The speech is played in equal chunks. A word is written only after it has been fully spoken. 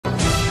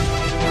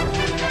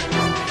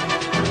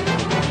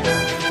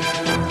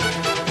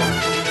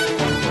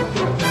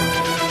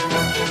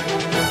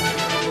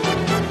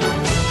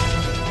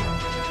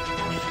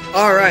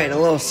All right, a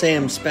little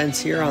Sam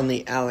Spence here on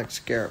the Alex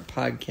Garrett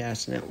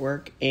Podcast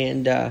Network.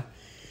 And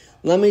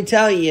let me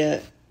tell you,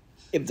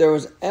 if there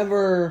was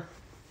ever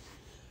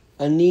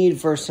a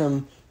need for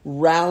some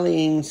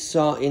rallying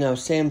song,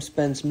 Sam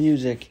Spence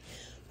music,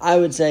 I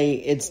would say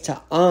it's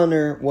to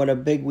honor what a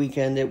big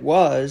weekend it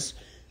was.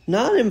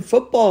 Not in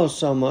football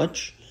so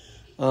much,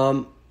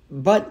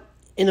 but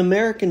in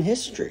American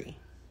history.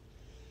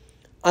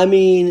 I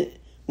mean,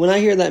 when I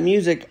hear that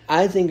music,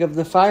 I think of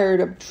the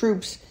fired up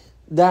troops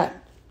that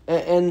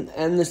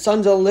and the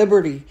Sons of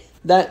Liberty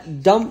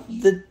that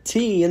dumped the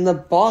tea in the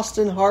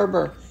Boston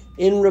Harbor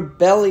in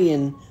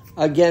rebellion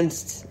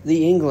against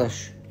the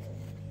English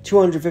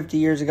 250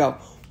 years ago.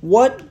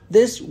 What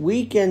this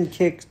weekend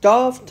kicked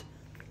off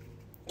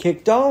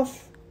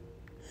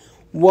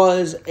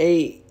was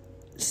a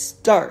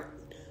start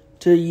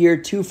to the year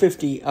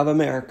 250 of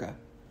America.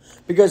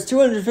 Because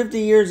 250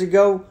 years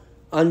ago,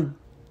 on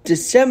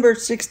December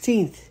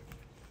 16th,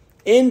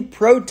 in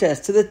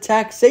protest to the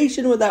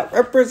taxation without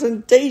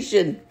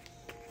representation,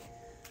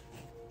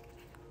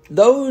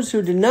 those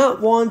who did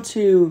not want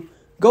to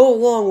go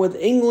along with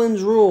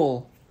England's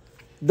rule,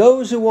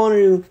 those who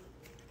wanted to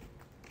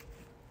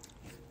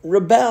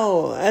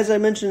rebel, as I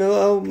mentioned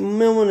a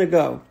moment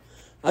ago,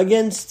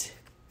 against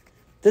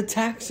the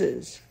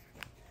taxes,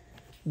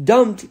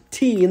 dumped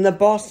tea in the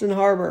Boston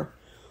Harbor,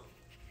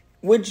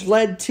 which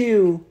led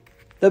to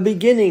the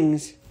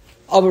beginnings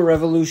of a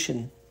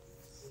revolution.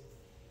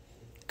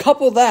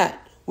 Couple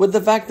that with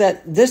the fact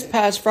that this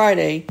past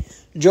Friday,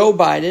 Joe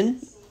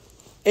Biden,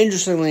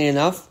 interestingly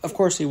enough, of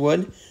course he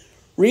would,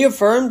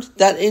 reaffirmed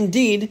that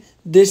indeed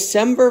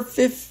December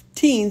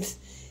 15th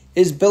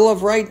is Bill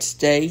of Rights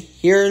Day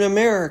here in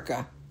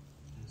America.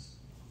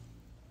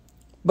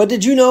 But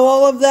did you know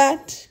all of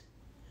that?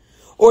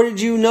 Or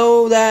did you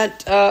know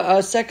that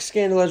a sex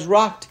scandal has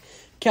rocked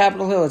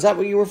Capitol Hill? Is that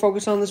what you were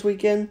focused on this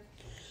weekend?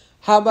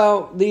 How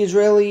about the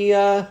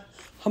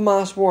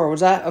Israeli-Hamas war?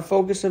 Was that a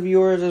focus of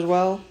yours as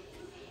well?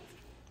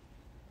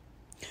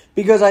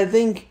 Because I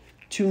think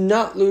to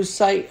not lose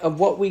sight of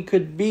what we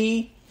could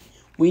be,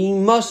 we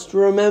must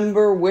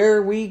remember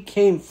where we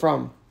came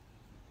from.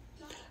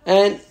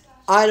 And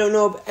I don't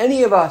know if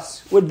any of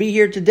us would be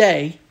here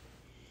today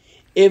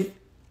if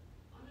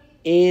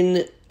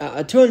in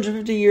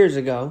 250 years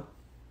ago,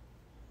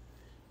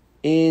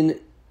 in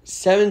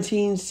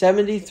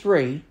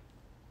 1773,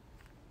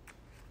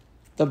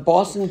 the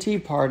Boston Tea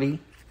Party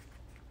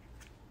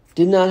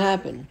did not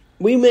happen.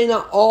 We may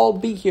not all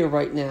be here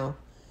right now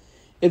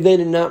if they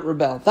did not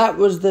rebel. That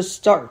was the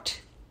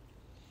start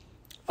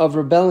of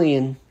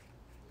rebellion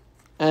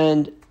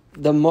and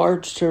the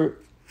march to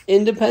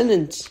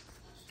independence.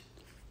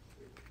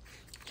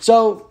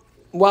 So,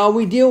 while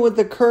we deal with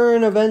the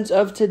current events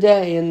of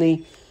today and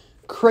the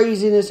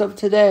craziness of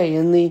today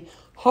and the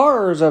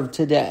horrors of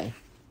today,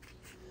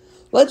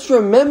 let's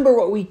remember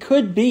what we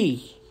could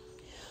be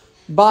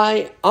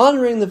by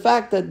honoring the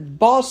fact that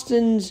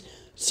Boston's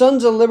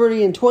Sons of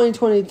Liberty in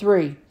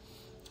 2023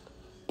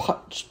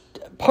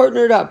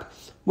 partnered up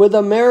with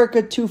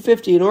America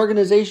 250, an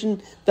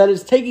organization that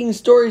is taking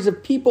stories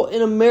of people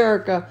in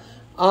America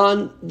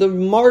on the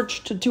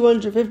march to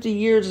 250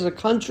 years as a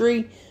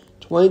country,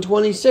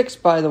 2026,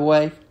 by the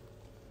way,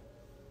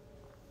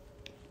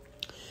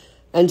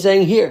 and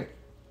saying, here,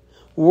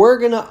 we're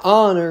going to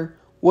honor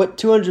what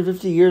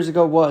 250 years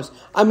ago was.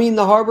 I mean,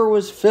 the harbor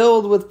was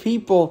filled with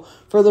people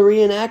for the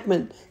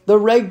reenactment. The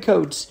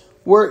Redcoats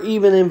were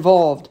even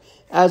involved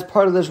as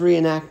part of this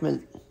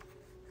reenactment.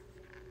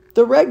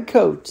 The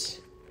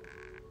Redcoats,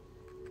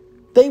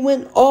 they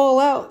went all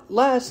out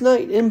last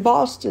night in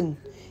Boston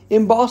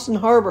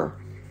Harbor,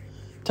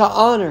 to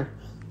honor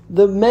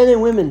the men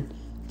and women,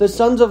 the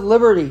Sons of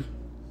Liberty,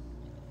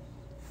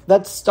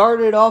 that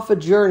started off a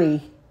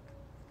journey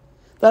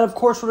that, of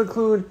course, would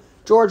include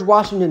George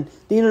Washington,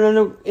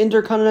 the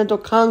Intercontinental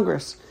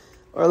Congress,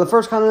 or the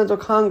First Continental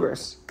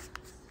Congress.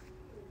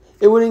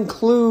 It would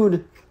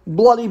include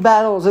bloody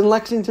battles in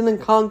Lexington and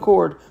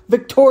Concord,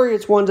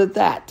 victorious ones at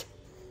that.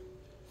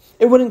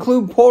 It would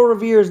include Paul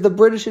Revere's "The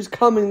British is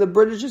Coming, the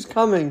British is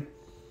Coming."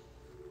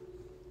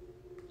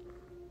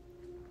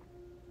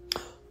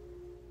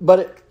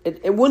 But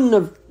it wouldn't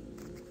have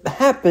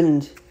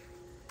happened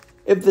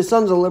if the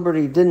Sons of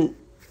Liberty didn't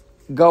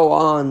go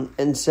on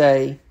and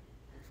say,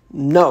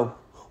 no,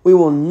 we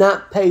will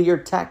not pay your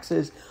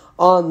taxes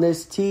on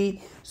this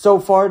tea, so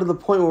far to the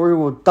point where we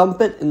will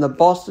dump it in the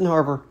Boston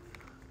Harbor.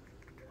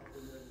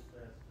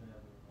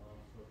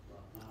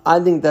 I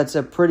think that's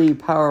a pretty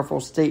powerful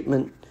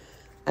statement.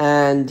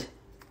 And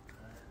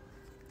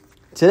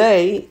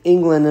today,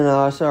 England and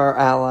us are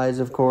allies,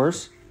 of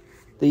course,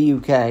 the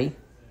UK.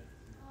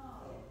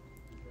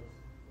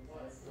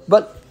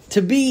 But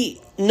to be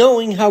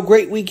knowing how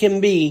great we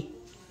can be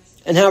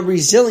and how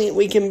resilient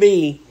we can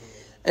be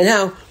and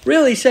how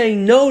really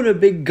saying no to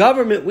big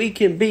government we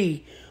can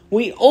be,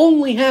 we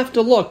only have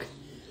to look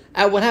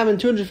at what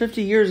happened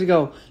 250 years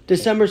ago,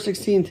 December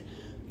 16th,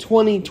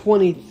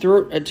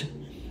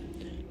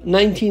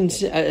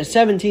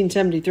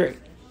 1773.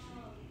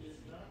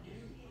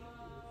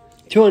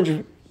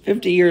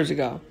 250 years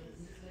ago.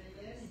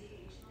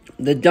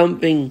 the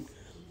dumping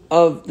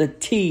of the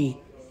tea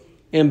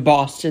in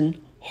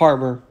Boston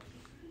Harbor.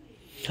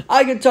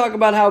 I could talk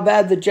about how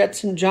bad the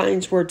Jets and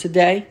Giants were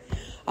today.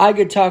 I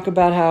could talk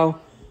about how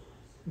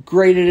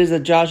great it is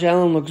that Josh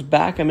Allen looks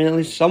back. I mean, at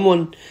least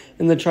someone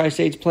in the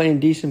Tri-States playing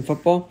decent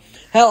football.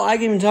 Hell, I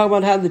can even talk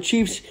about how the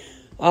Chiefs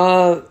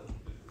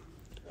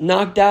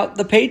knocked out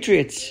the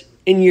Patriots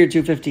in year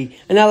 250.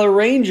 And how the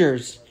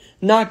Rangers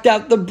knocked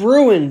out the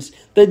Bruins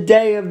the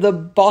day of the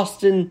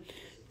Boston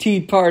Tea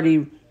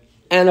Party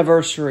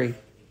anniversary.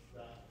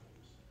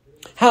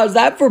 How's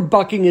that for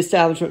bucking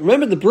establishment?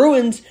 Remember, the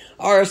Bruins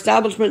are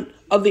establishment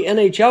of the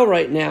NHL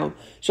right now.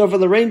 So for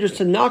the Rangers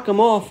to knock them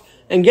off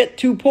and get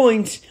 2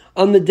 points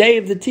on the day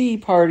of the Tea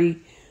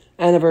Party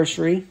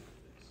anniversary,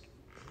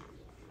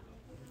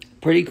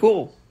 pretty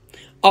cool.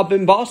 Up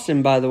in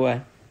Boston, by the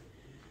way.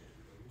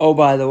 Oh,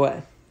 by the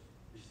way.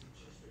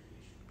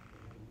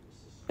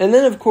 And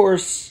then, of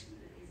course,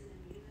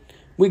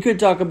 we could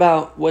talk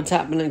about what's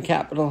happening in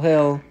Capitol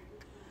Hill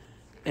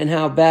and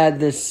how bad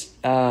this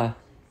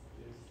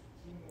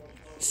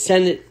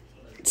Senate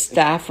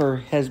staffer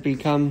has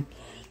become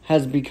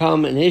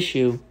an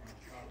issue.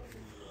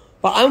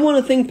 But I want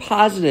to think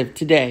positive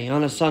today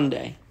on a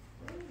Sunday.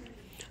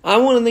 I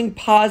want to think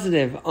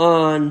positive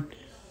on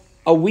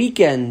a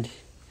weekend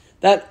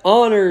that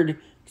honored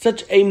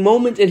such a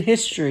moment in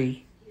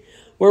history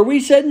where we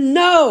said,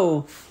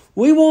 no,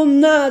 we will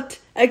not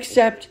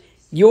accept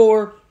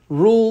your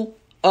rule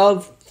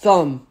of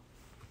thumb.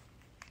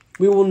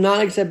 We will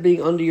not accept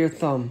being under your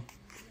thumb.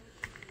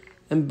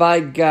 And by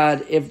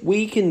God, if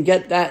we can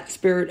get that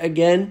spirit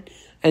again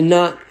and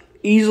not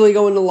easily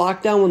go into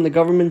lockdown when the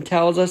government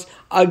tells us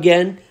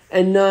again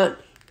and not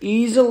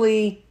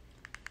easily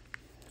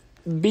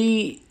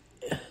be,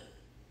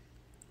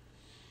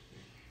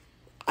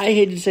 I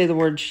hate to say the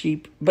word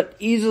sheep, but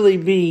easily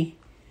be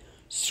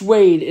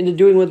swayed into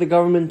doing what the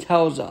government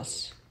tells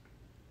us,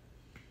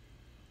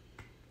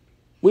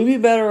 we'd be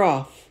better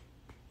off.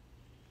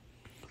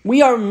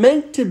 We are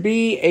meant to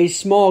be a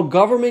small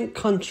government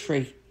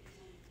country,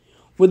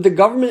 with the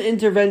government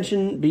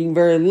intervention being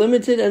very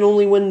limited and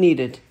only when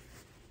needed.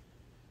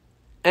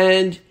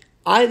 And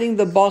I think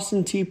the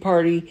Boston Tea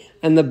Party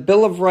and the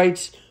Bill of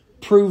Rights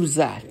proves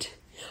that.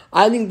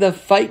 I think the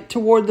fight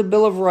toward the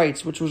Bill of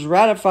Rights, which was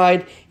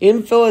ratified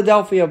in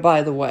Philadelphia,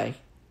 by the way,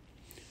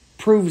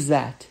 proves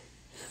that.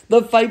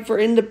 The fight for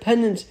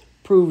independence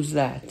proves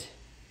that.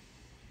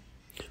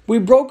 We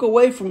broke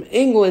away from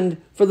England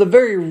for the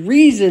very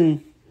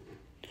reason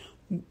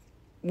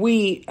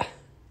we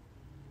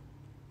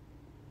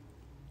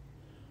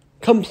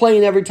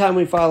complain every time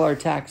we file our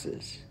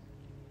taxes.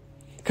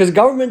 Because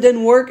government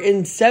didn't work in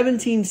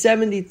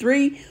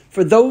 1773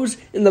 for those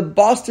in the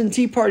Boston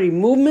Tea Party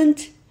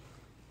movement.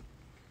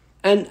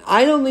 And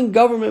I don't think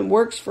government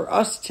works for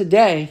us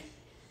today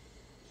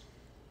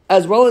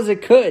as well as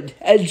it could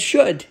and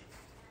should.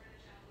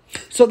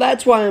 So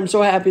that's why I'm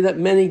so happy that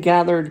many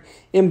gathered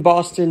in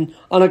Boston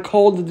on a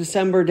cold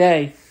December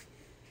day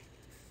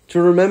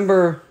to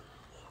remember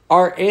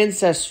our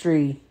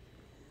ancestry,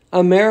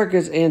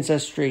 America's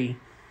ancestry,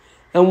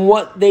 and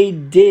what they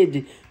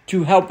did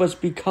to help us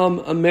become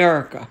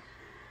America.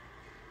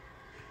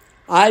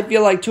 I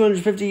feel like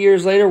 250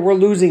 years later, we're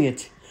losing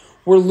it.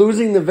 We're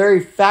losing the very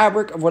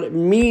fabric of what it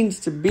means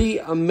to be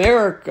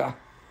America.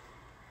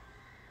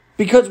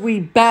 Because we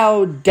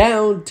bow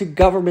down to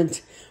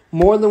government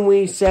more than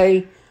we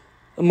stick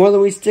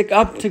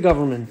up to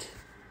government.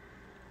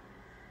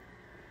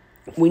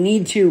 We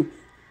need to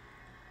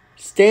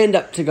stand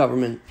up to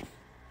government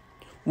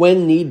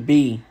when need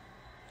be.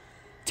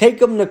 Take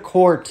them to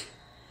court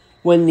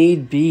when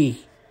need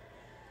be.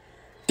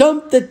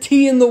 Dump the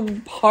tea in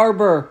the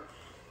harbor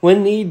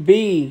when need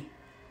be.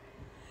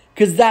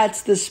 Because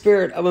that's the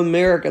spirit of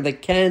America, the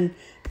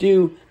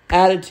can-do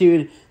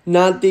attitude,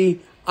 not the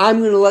I'm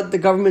going to let the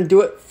government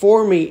do it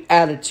for me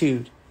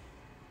attitude.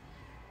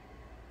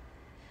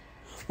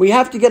 We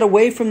have to get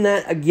away from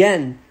that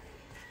again.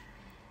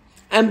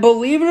 And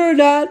believe it or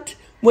not,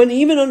 when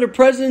even under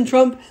President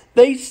Trump,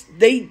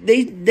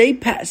 they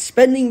passed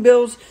spending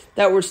bills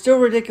that were still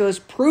ridiculous,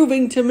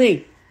 proving to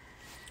me,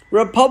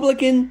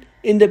 Republican,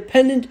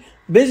 independent,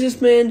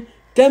 businessman,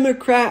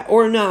 Democrat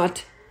or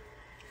not,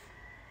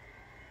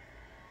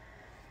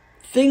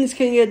 things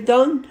can get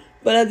done,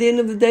 but at the end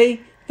of the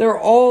day, they're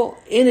all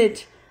in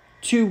it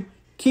to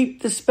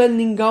keep the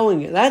spending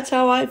going. That's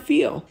how I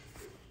feel.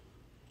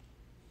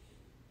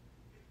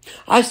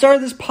 I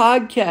started this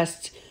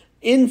podcast,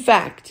 in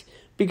fact,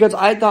 because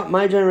I thought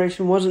my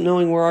generation wasn't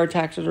knowing where our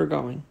taxes are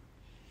going.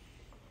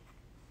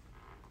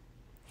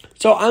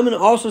 So I'm going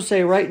to also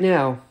say right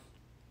now,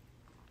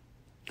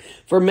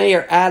 for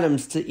Mayor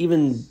Adams to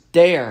even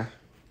dare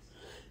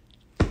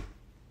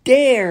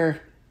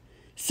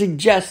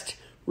suggest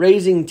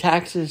raising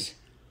taxes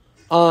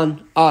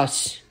on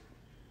us,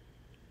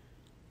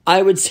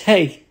 I would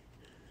say,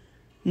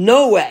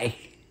 no way.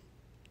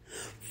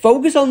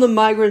 Focus on the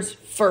migrants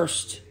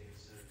first.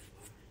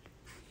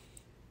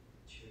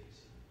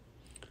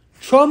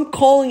 Trump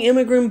calling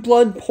immigrant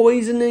blood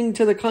poisoning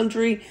to the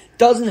country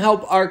doesn't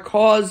help our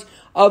cause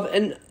of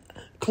a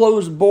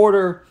closed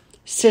border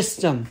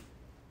system.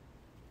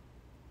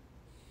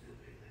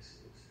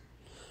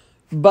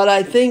 But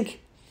I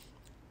think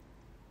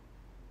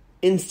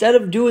instead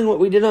of doing what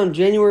we did on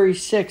January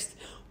 6th,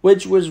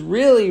 which was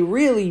really,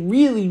 really,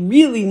 really,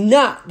 really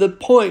not the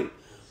point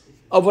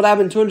of what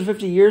happened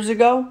 250 years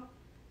ago,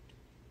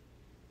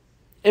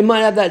 it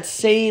might have that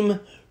same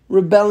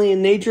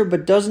rebellion nature,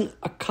 but doesn't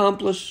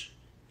accomplish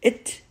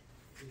it.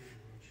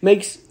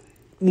 Makes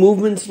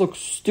movements look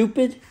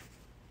stupid.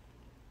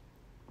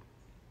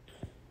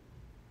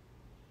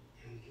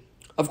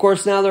 Of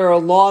course, now there are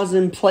laws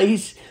in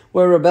place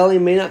where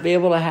rebellion may not be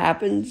able to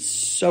happen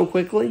so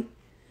quickly.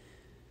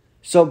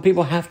 So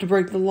people have to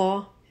break the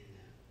law.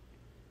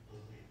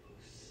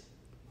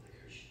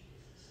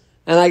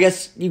 And I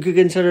guess you could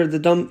consider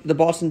the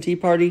Boston Tea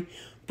Party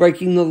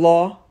breaking the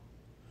law.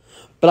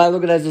 But I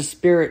look at it as a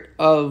spirit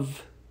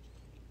of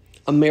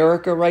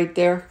America right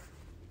there.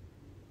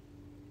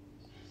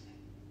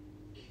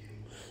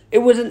 It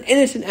was an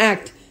innocent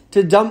act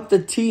to dump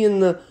the tea in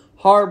the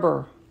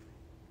harbor.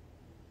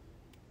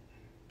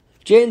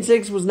 Jan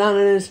 6 was not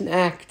an innocent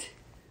act.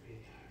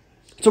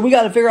 So we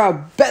got to figure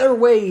out better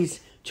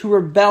ways to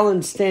rebel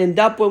and stand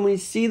up when we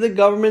see the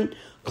government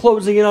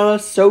closing in on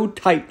us so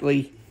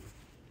tightly.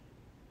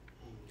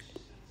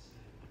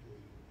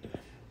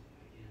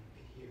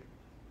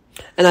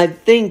 And I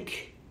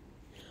think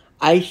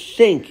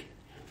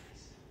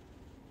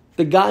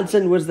the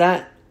godsend was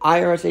that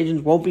IRS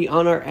agents won't be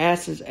on our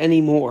asses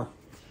anymore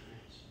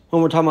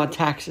when we're talking about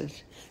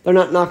taxes. They're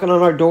not knocking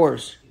on our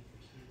doors.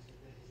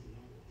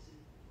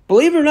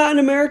 Believe it or not, in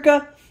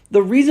America,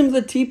 the reason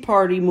for the Tea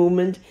Party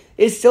movement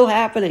is still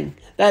happening.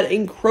 That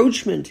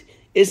encroachment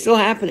is still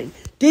happening.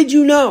 Did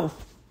you know?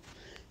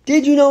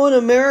 Did you know in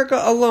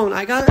America alone?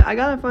 I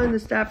gotta find the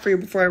stat for you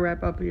before I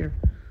wrap up here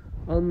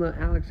on the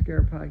Alex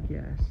Garrett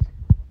podcast.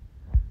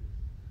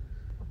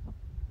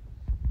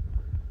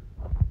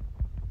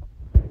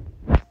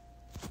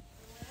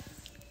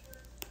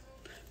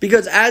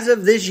 Because as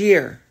of this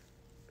year,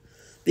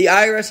 the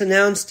IRS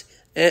announced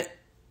an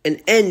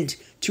end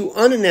to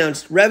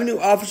unannounced revenue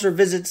officer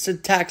visits to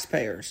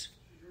taxpayers.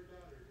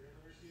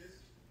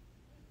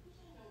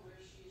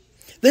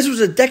 This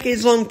was a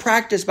decades-long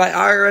practice by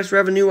IRS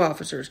revenue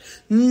officers,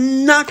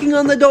 knocking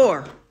on the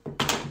door.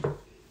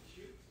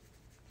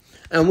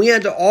 And we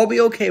had to all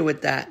be okay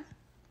with that.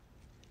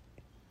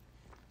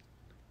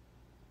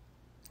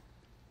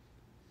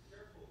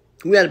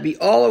 We had to be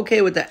all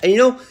okay with that. And you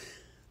know,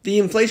 the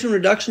Inflation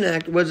Reduction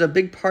Act was a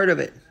big part of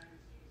it.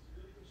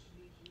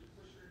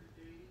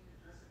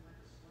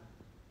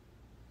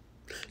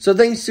 So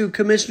thanks to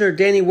Commissioner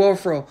Danny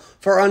Wolfrow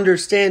for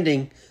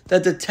understanding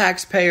that the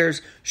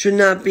taxpayers should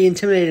not be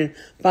intimidated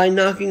by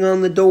knocking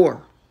on the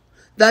door.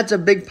 That's a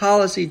big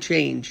policy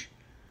change.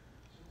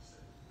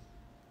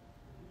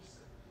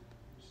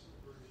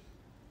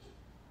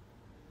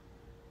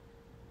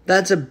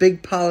 That's a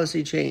big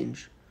policy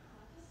change.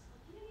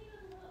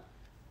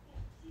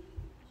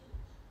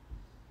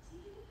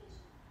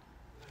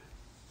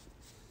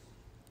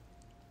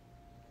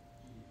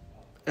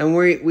 And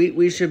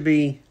we should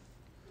be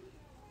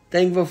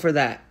thankful for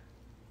that.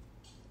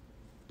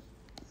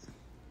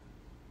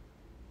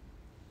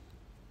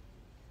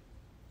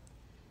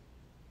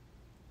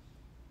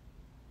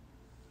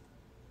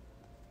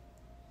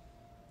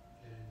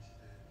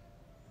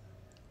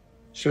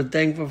 So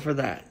thankful for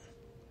that.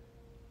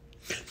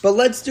 But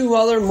let's do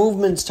other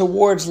movements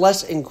towards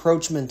less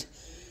encroachment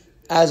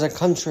as a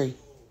country.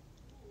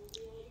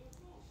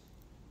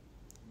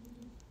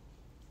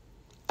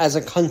 As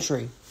a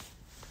country.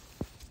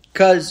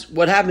 Because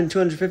what happened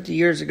 250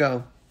 years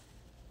ago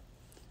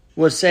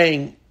was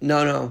saying,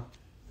 no,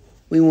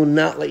 we will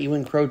not let you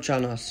encroach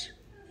on us.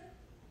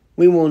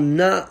 We will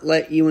not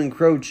let you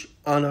encroach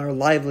on our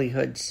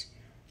livelihoods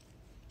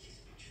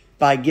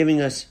by giving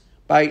us,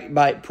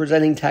 by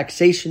presenting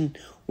taxation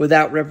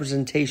without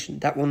representation.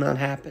 That will not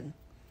happen.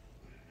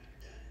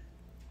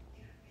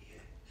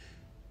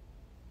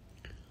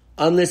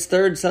 On this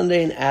third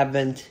Sunday in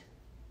Advent,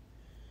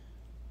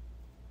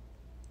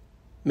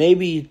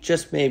 maybe,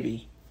 just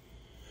maybe,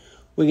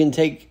 we can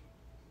take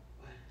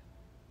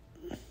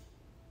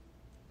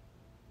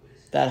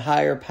that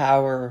higher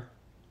power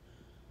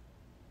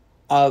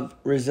of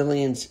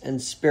resilience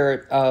and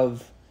spirit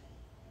of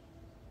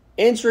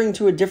answering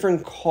to a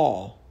different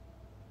call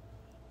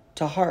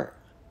to heart.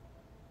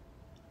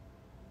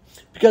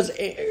 Because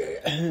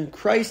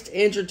Christ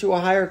answered to a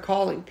higher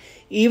calling.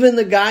 Even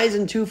the guys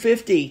in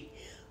 250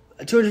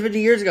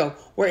 years ago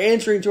were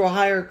answering to a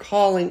higher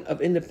calling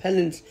of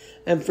independence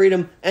and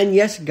freedom. And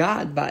yes,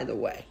 God, by the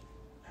way.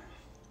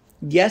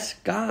 Yes,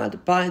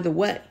 God, by the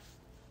way.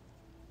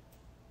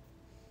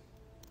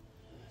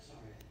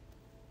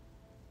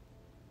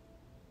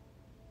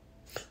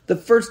 The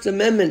First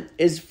Amendment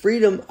is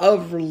freedom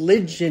of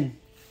religion.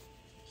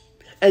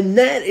 And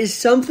that is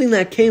something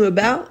that came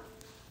about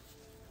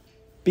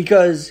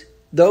because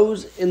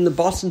those in the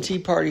Boston Tea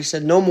Party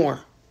said no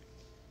more.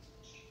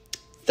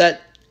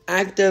 That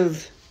act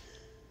of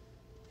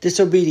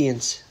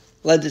disobedience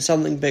led to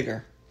something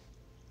bigger.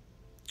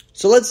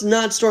 So let's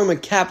not storm a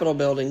Capitol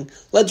building.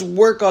 Let's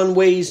work on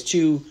ways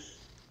to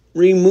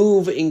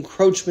remove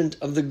encroachment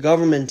of the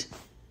government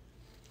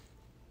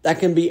that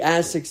can be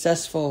as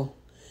successful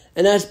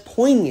and as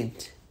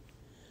poignant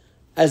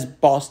as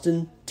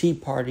Boston Tea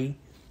Party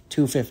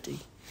 250.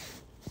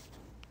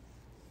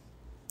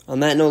 On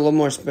that note, a little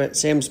more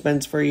Sam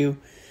Spence for you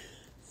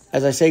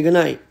as I say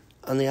goodnight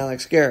on the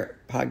Alex Garrett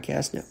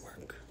Podcast Network.